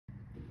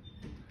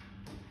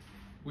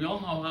We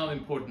all know how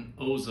important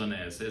ozone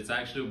is. It's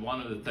actually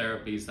one of the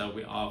therapies that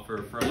we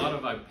offer for a lot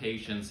of our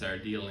patients that are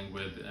dealing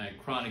with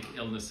chronic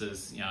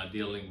illnesses,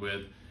 dealing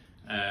with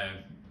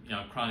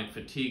chronic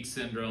fatigue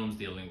syndromes,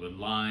 dealing with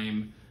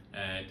Lyme,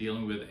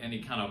 dealing with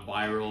any kind of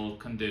viral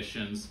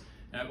conditions,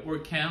 or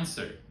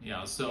cancer.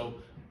 So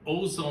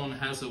ozone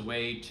has a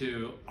way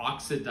to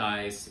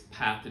oxidize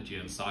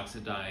pathogens,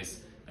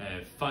 oxidize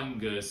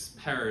fungus,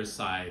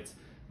 parasites,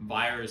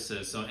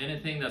 viruses. So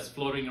anything that's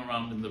floating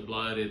around in the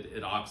blood,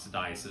 it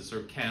oxidizes,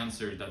 or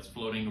cancer that's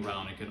floating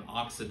around, it can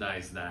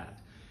oxidize that.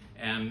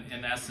 And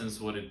in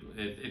essence, what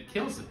it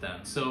kills it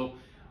then. So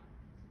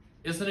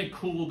isn't it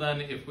cool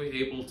then if we're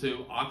able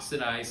to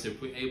oxidize,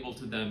 if we're able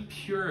to then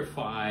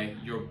purify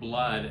your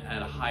blood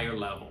at a higher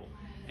level?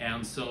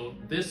 And so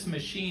this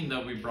machine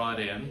that we brought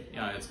in,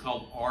 it's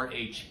called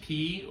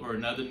RHP, or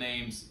another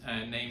name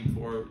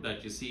for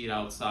that you see it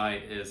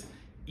outside is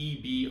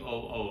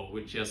EBOO,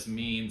 which just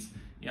means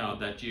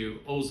that you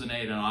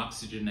ozonate and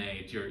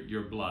oxygenate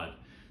your blood.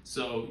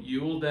 So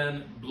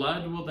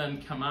blood will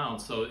then come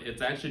out. So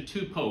it's actually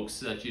 2 pokes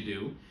that you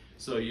do.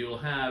 So you'll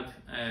have,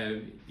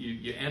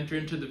 you enter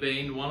into the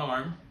vein one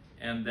arm,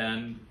 and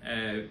then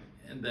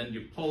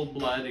you pull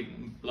blood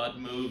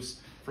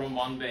moves from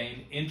one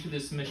vein into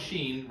this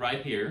machine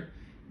right here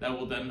that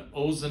will then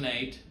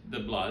ozonate the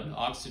blood,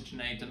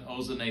 oxygenate and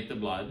ozonate the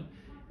blood.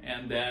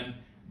 And then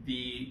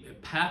the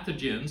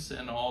pathogens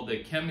and all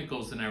the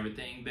chemicals and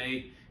everything,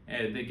 they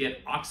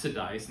get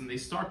oxidized and they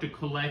start to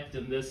collect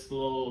in this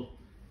little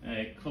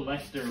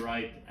collector,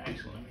 right?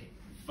 Actually, let me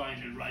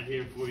find it right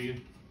here for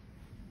you.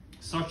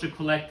 Starts to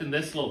collect in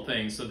this little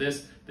thing. So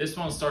this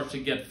one starts to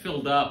get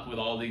filled up with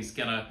all these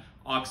kind of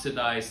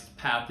oxidized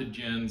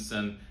pathogens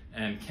and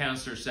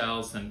cancer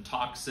cells and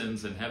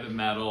toxins and heavy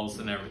metals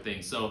and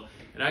everything. So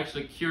it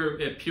actually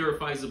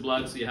purifies the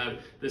blood. So you have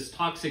this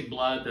toxic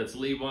blood that's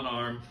leave one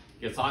arm,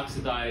 gets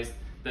oxidized,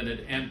 then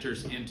it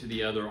enters into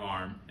the other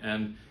arm.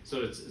 And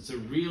so it's a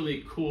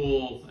really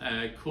cool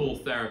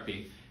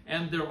therapy.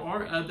 And there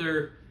are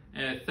other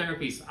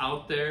therapies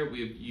out there.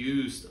 We've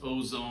used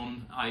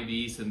ozone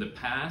IVs in the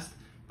past,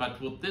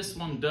 but what this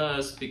one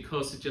does,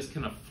 because it just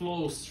kind of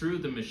flows through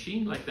the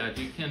machine like that,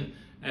 you can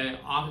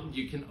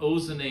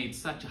ozonate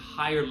such a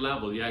higher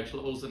level. You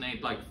actually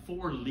ozonate like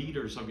 4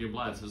 liters of your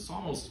blood. So it's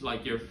almost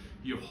like your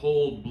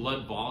whole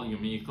blood volume.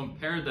 And you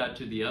compare that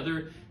to the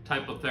other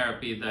type of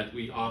therapy that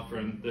we offer,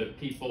 and the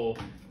people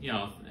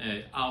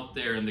out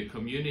there in the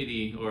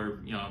community, or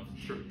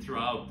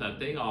throughout that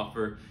they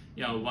offer.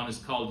 One is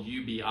called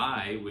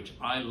UBI, which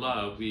I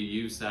love. We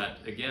use that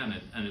again,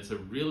 and it's a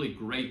really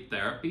great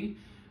therapy.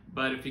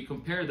 But if you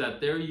compare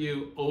that, there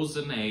you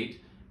ozonate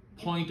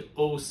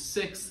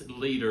 0.06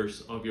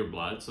 liters of your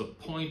blood, so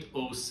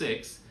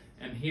 0.06,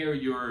 and here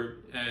you're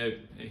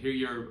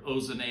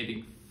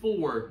ozonating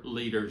 4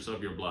 liters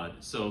of your blood.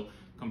 So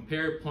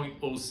compare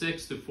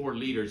 0.06 to 4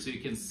 liters, so you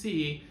can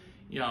see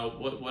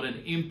what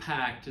an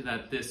impact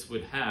that this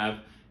would have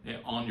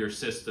on your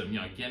system,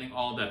 getting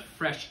all that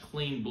fresh,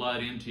 clean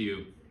blood into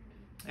you.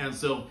 And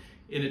so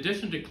in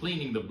addition to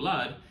cleaning the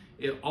blood,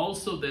 it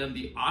also then,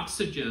 the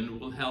oxygen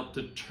will help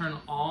to turn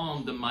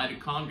on the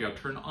mitochondria,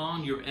 turn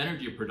on your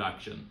energy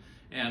production.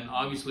 And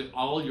obviously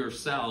all your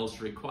cells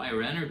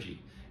require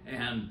energy.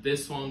 And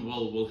this one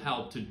will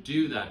help to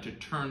do that, to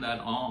turn that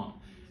on.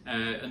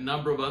 A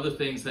number of other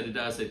things that it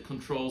does, it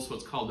controls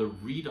what's called the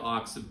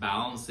redox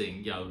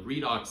balancing,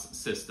 redox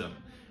system.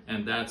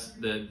 And that's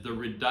the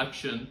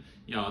reduction,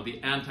 the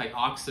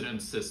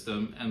antioxidant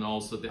system, and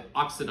also the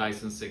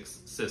oxidizing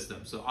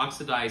system. So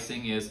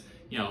oxidizing is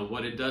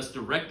what it does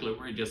directly,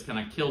 where it just kind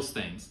of kills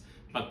things.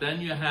 But then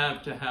you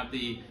have to have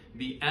the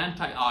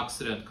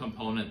antioxidant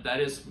component. That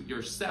is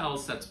your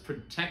cells that's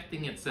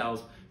protecting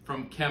itself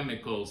from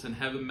chemicals and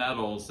heavy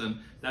metals, and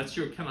that's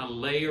your kind of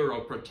layer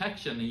of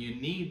protection. And you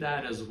need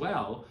that as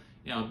well,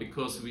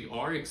 because we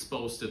are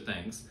exposed to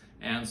things,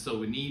 and so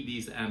we need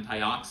these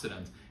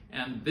antioxidants.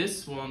 And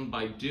this one,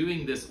 by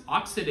doing this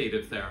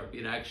oxidative therapy,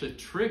 it actually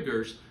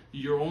triggers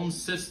your own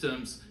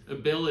system's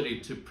ability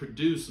to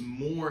produce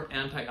more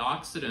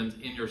antioxidants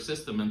in your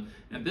system.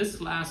 And this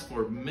lasts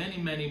for many,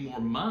 many more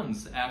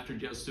months after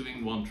just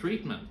doing one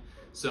treatment.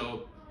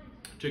 So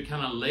to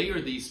kind of layer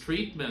these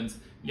treatments,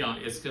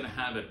 it's going to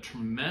have a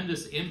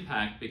tremendous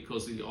impact,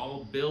 because they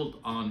all build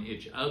on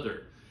each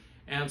other.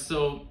 And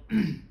so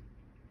and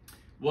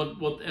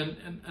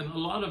a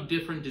lot of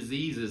different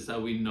diseases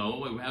that we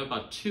know, we have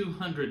about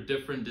 200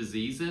 different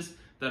diseases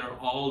that are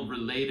all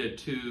related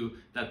to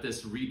that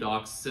this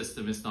redox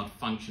system is not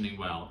functioning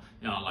well,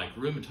 like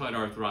rheumatoid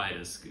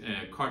arthritis,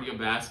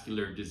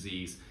 cardiovascular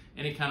disease,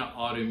 any kind of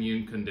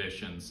autoimmune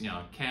conditions,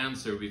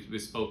 cancer, we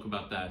spoke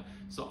about that.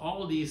 So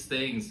all these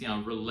things,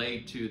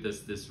 relate to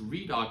this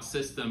redox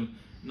system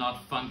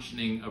not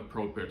functioning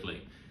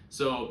appropriately.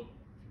 So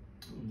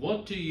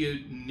what do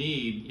you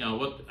need,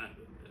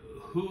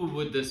 who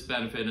would this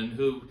benefit, and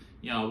who,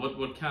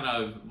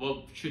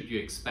 what should you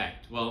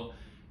expect? Well,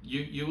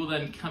 you will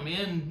then come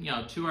in,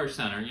 to our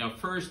center.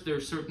 First, there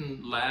are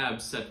certain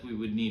labs that we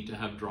would need to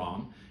have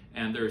drawn,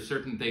 and there are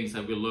certain things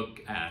that we look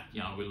at.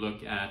 We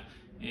look at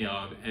you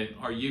know,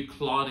 are you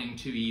clotting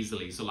too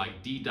easily? So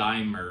like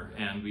D-dimer,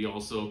 and we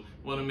also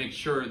want to make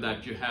sure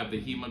that you have the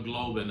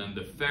hemoglobin and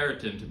the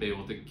ferritin to be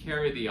able to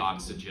carry the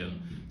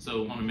oxygen.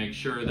 So we want to make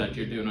sure that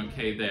you're doing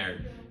okay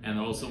there. And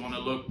also want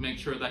to make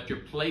sure that your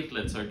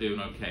platelets are doing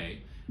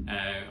okay.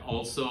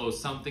 Also,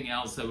 something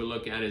else that we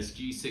look at is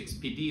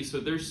G6PD. So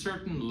there's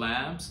certain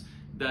labs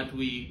that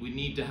we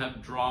need to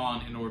have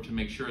drawn in order to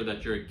make sure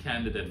that you're a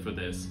candidate for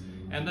this.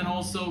 And then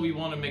also we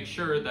want to make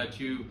sure that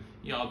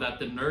that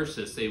the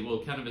nurses, they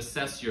will kind of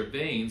assess your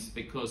veins,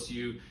 because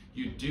you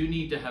do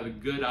need to have a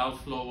good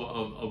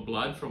outflow of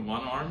blood from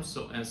one arm,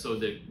 so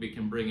that we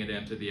can bring it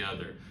into the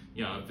other.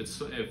 You know,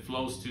 if it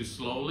flows too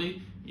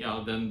slowly, you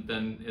know,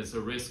 then it's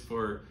a risk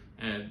for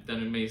then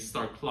it may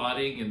start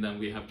clotting, and then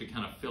we have to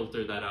kind of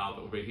filter that out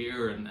over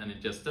here, and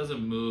it just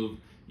doesn't move,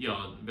 you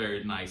know,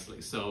 very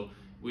nicely. So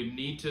we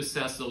need to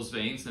assess those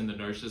veins, and the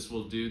nurses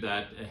will do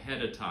that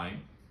ahead of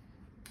time.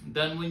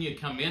 Then when you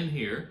come in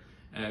here,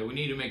 we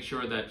need to make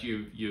sure that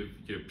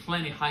you're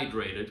plenty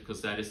hydrated,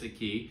 because that is the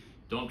key.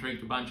 Don't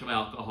drink a bunch of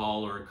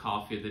alcohol or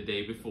coffee the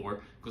day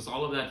before, because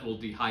all of that will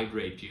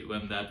dehydrate you,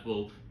 and that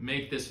will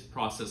make this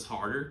process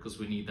harder, because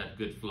we need that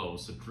good flow.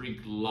 So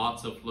drink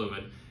lots of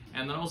fluid.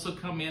 And then also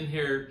come in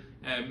here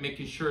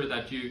making sure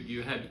that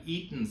you have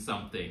eaten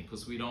something,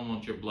 because we don't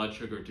want your blood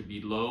sugar to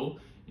be low.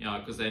 You know,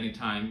 because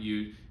anytime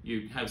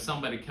you have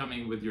somebody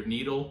coming with a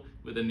needle,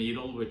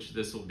 which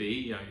this will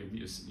be,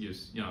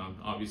 you know,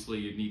 obviously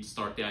you need to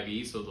start the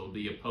IV, so there'll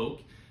be a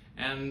poke.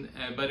 And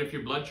but if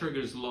your blood sugar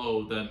is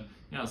low, then,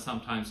 you know,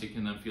 sometimes you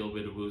can then feel a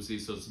bit woozy.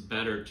 So it's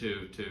better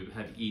to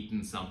have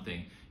eaten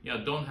something. You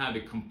know, don't have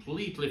a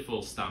completely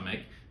full stomach,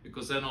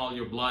 because then all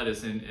your blood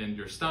is in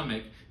your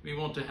stomach. We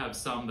want to have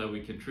some that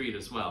we can treat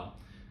as well.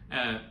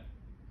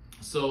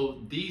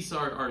 So these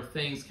are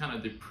things, kind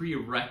of the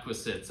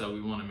prerequisites that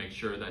we want to make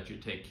sure that you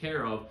take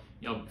care of,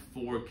 you know,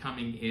 before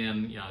coming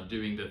in, you know,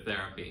 doing the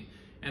therapy.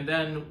 And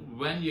then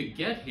when you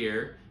get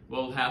here,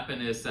 what will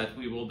happen is that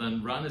we will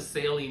then run a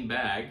saline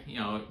bag, you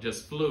know,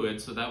 just fluid,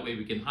 so that way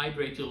we can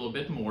hydrate you a little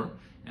bit more,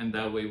 and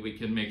that way we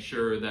can make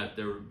sure that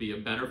there will be a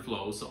better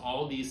flow. So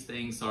all these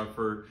things are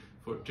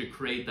to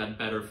create that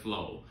better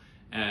flow.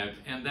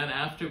 And then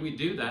after we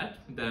do that,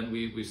 then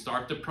we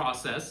start the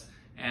process.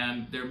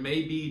 And there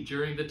may be,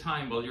 during the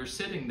time while you're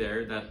sitting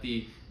there, that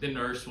the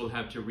nurse will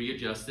have to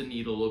readjust the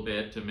needle a little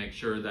bit to make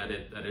sure that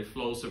it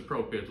flows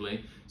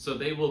appropriately. So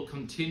they will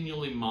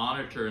continually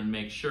monitor and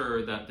make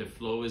sure that the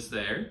flow is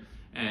there.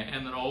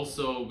 And then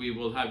also we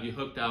will have you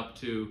hooked up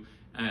to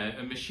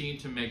a machine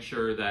to make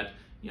sure that,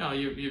 you know,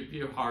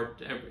 your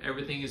heart,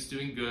 everything is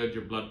doing good,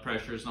 your blood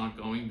pressure is not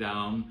going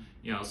down.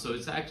 You know, so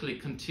it's actually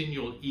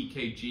continual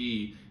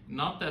EKG.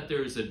 Not that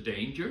there is a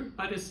danger,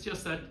 but it's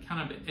just that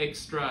kind of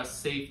extra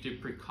safety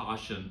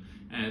precaution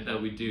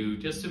that we do,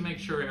 just to make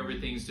sure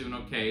everything's doing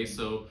okay.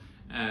 So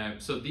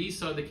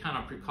these are the kind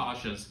of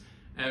precautions.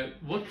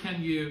 What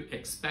can you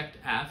expect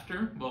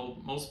after? Well,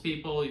 most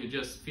people, you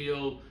just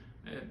feel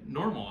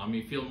normal. I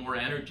mean, feel more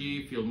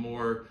energy, feel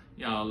more,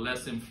 you know,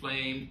 less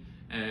inflamed.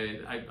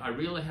 I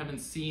really haven't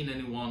seen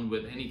anyone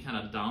with any kind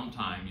of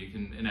downtime. You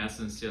can, in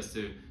essence, just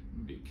to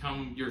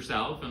become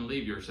yourself and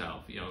leave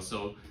yourself, you know,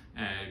 so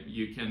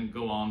you can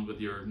go on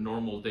with your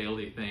normal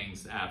daily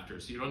things after.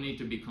 So you don't need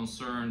to be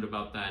concerned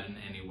about that in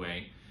any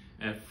way.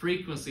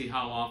 Frequency,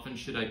 how often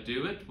should I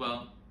do it?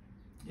 Well,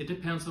 it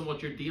depends on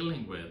what you're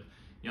dealing with.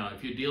 You know,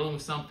 if you're dealing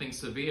with something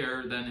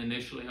severe, then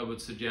initially I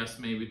would suggest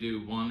maybe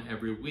do one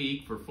every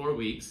week for 4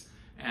 weeks,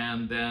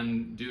 and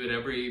then do it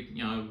every,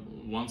 you know,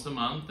 once a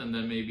month, and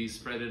then maybe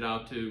spread it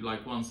out to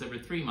like once every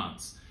 3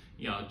 months,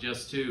 you know,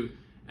 just to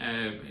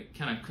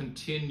kind of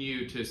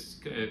continue to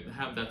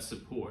have that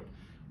support.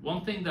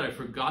 One thing that I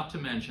forgot to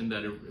mention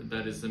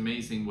that is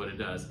amazing what it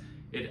does,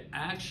 it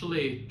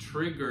actually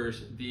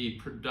triggers the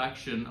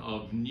production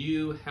of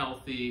new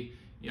healthy,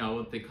 you know,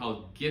 what they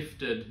call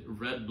gifted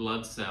red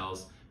blood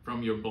cells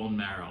from your bone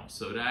marrow.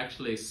 So it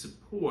actually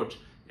supports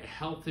a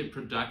healthy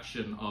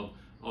production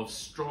of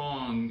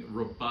strong,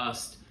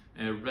 robust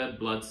red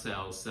blood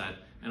cells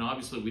and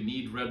obviously we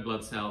need red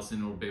blood cells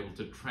in order to be able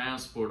to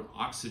transport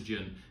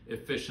oxygen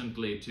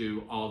efficiently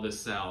to all the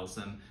cells.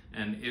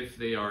 And if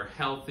they are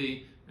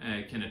healthy,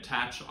 can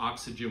attach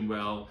oxygen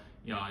well,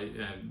 you know,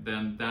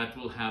 then that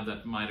will have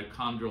that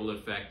mitochondrial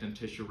effect and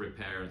tissue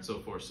repair and so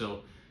forth.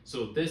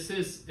 So this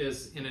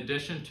is in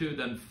addition to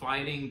then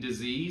fighting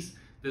disease,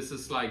 this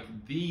is like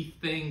the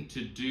thing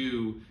to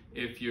do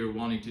if you're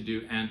wanting to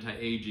do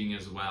anti-aging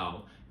as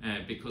well.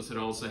 Because it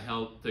also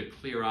helped to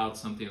clear out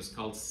something that's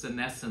called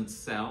senescent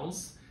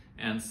cells.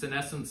 And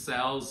senescent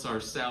cells are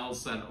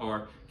cells that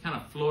are kind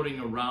of floating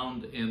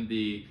around in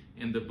the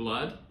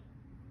blood,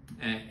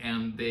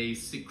 and they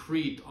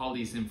secrete all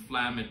these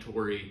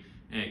inflammatory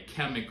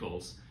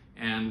chemicals.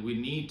 And we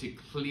need to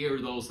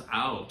clear those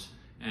out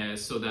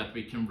so that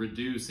we can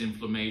reduce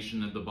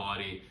inflammation in the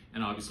body.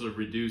 And obviously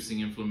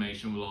reducing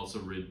inflammation will also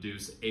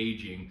reduce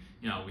aging.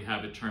 You know, we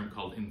have a term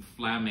called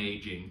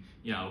inflammaging,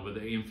 you know, with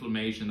the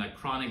inflammation, that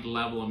chronic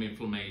level of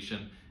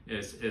inflammation,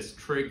 is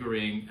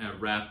triggering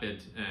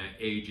rapid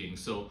aging.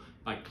 So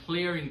by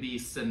clearing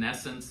these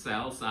senescent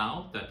cells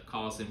out that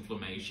cause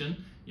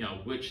inflammation,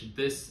 which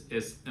this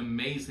is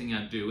amazing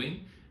at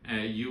doing,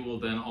 you will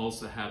then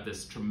also have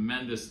this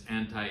tremendous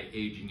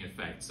anti-aging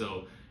effect.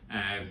 So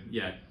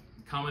yeah,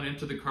 coming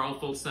into the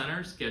Karlfeldt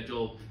Center,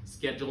 schedule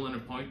an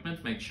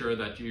appointment, make sure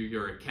that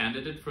you're a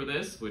candidate for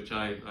this, which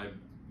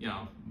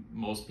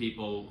most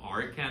people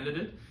are a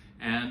candidate,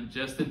 and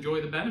just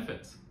enjoy the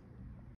benefits.